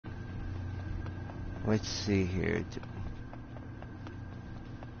Let's see here.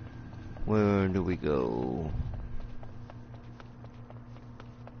 Where do we go?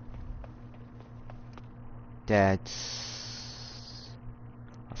 That's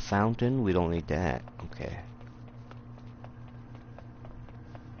a fountain. We don't need that. Okay.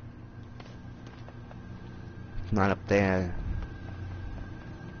 Not up there.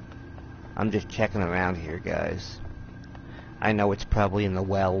 I'm just checking around here, guys. I know it's probably in the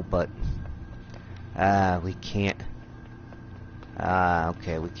well, but we can't.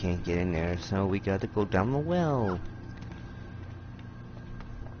 Okay, we can't get in there, so we gotta go down the well.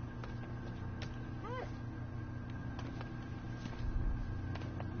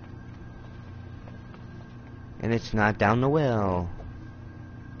 And it's not down the well.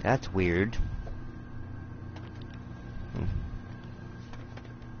 That's weird.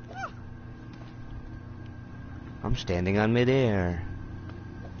 I'm standing on midair.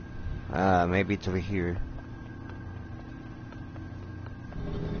 Maybe it's over here.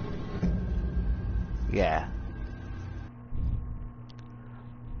 Yeah.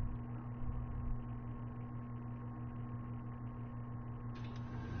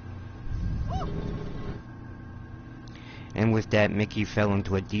 And with that, Mickey fell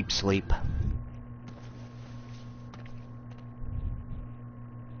into a deep sleep.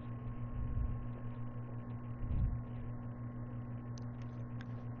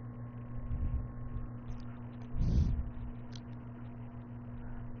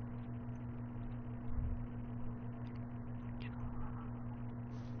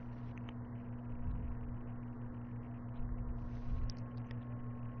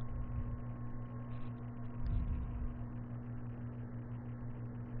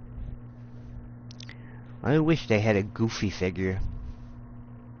 I wish they had a Goofy figure.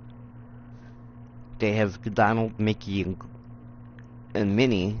 They have Donald, Mickey, and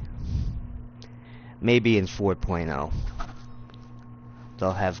Minnie. Maybe in 4.0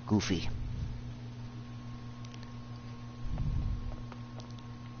 they'll have Goofy.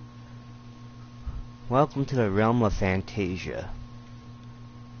 Welcome to the realm of Fantasia.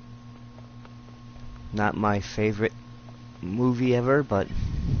 Not my favorite movie ever, but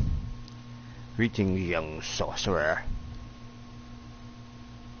greetings, young sorcerer.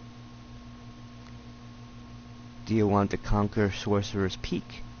 Do you want to conquer Sorcerer's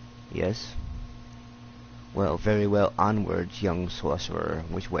Peak? Yes. Well, very well, onwards, young sorcerer.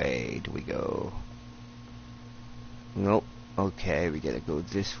 Which way do we go? Nope. Okay, we gotta go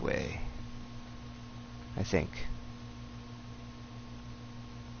this way, I think.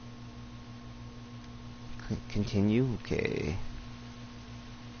 Continue? Okay.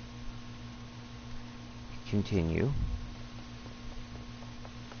 Continue.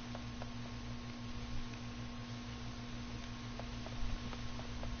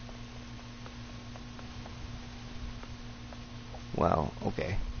 Well,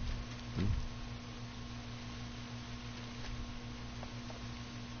 okay.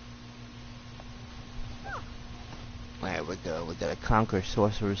 There we go. We gotta conquer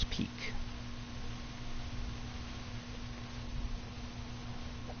Sorcerer's Peak.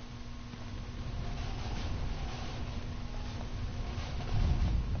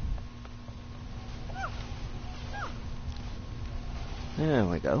 There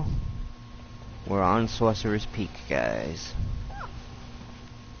we go. We're on Sorcerer's Peak, guys.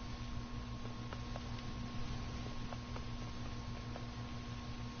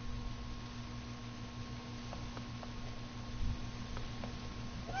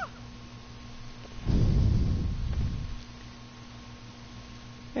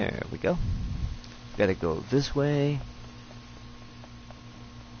 There we go. Gotta go this way.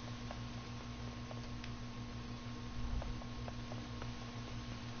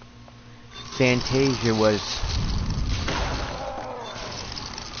 Fantasia was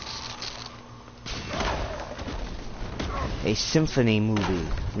a symphony movie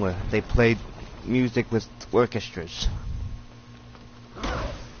where they played music with orchestras.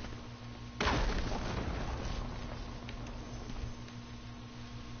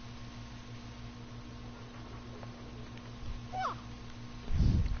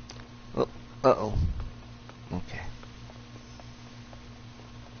 Oh, uh-oh. Okay.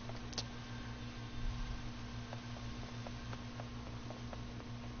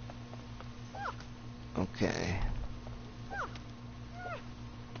 Okay.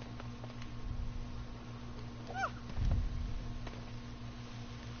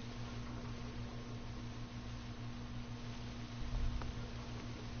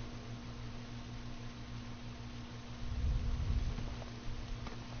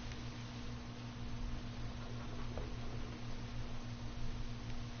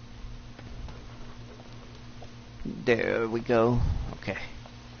 There we go. Okay.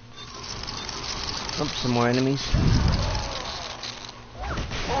 Oh, some more enemies.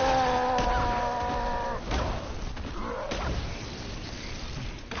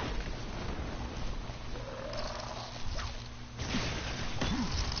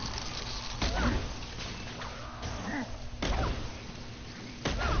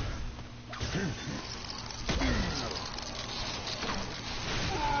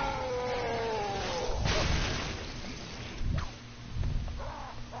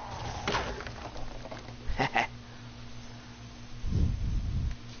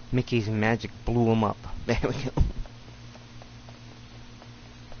 Mickey's magic blew him up. There we go.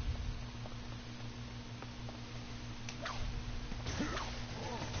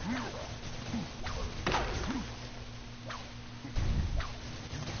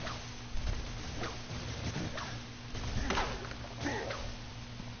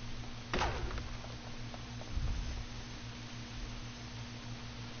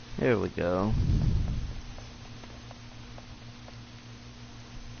 There we go.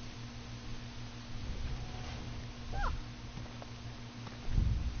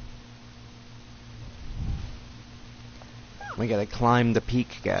 We gotta climb the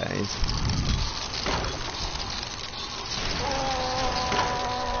peak, guys.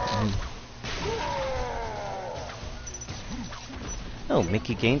 Oh,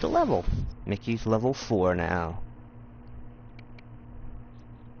 Mickey gained a level. Mickey's level 4 now.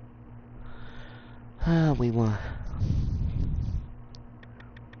 We want...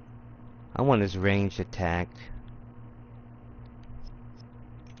 I want his ranged attack.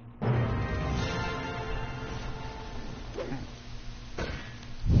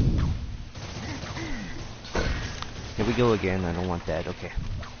 Here we go again. I don't want that. Okay.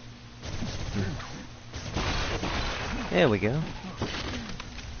 There we go.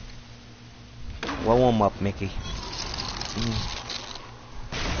 Blow him up, Mickey.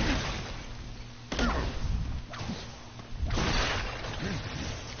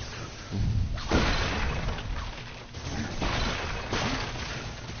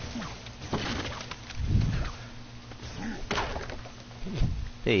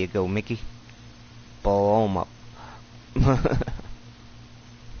 There you go, Mickey. Blow him up.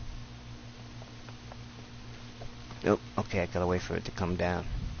 Oh, okay, I gotta wait for it to come down.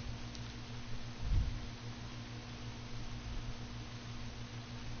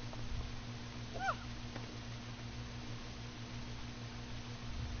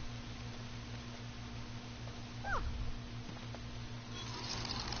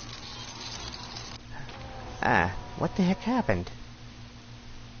 Ah, what the heck happened?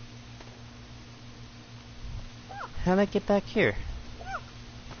 How'd I get back here?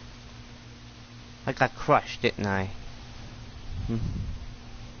 I got crushed, didn't I?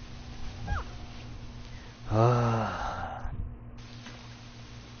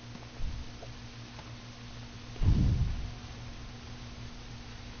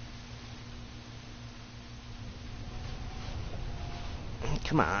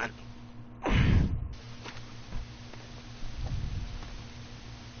 Come on.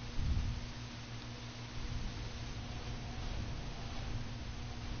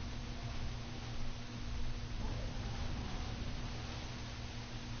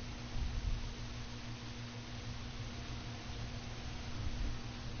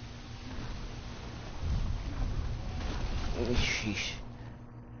 Sheesh.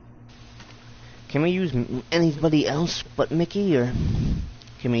 Can we use anybody else but Mickey, or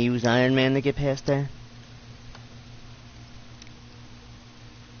can we use Iron Man to get past that?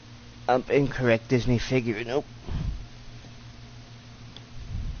 Incorrect Disney figure. Nope.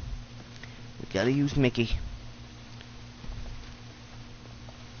 We gotta use Mickey.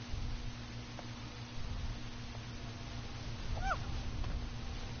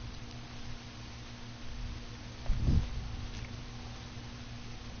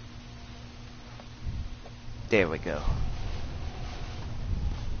 There we go.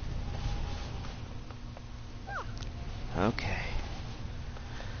 Okay.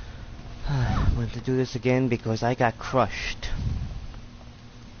 I want to do this again because I got crushed.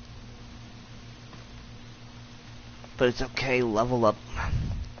 But it's okay, level up.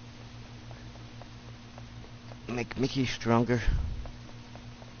 Make Mickey stronger.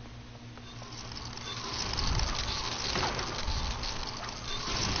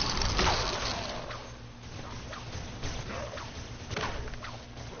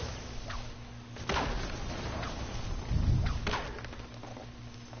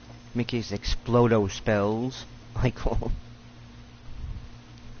 Mickey's Explodo spells, I call them.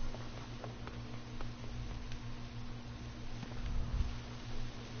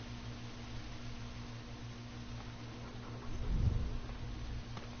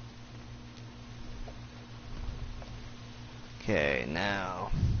 Okay, now.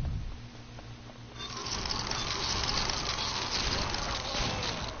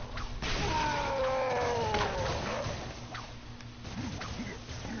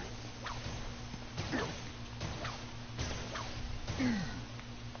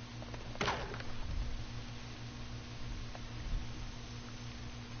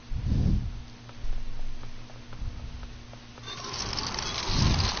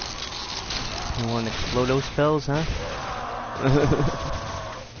 You want Explodo spells, huh?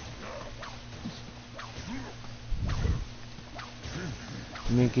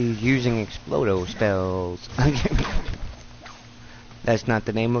 Mickey's using Explodo spells. That's not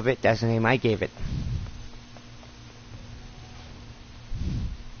the name of it, that's the name I gave it.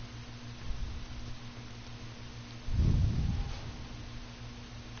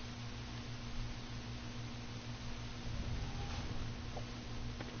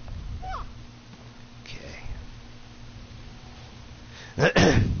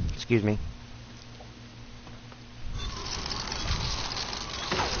 Okay. Excuse me.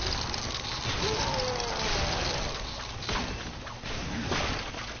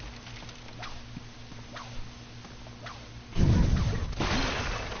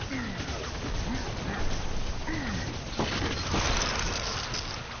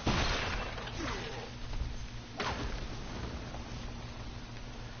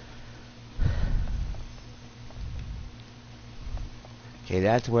 Okay,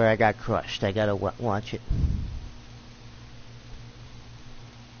 that's where I got crushed. I gotta watch it.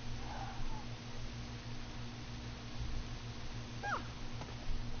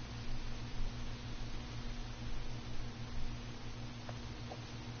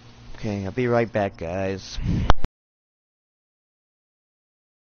 Okay, I'll be right back, guys.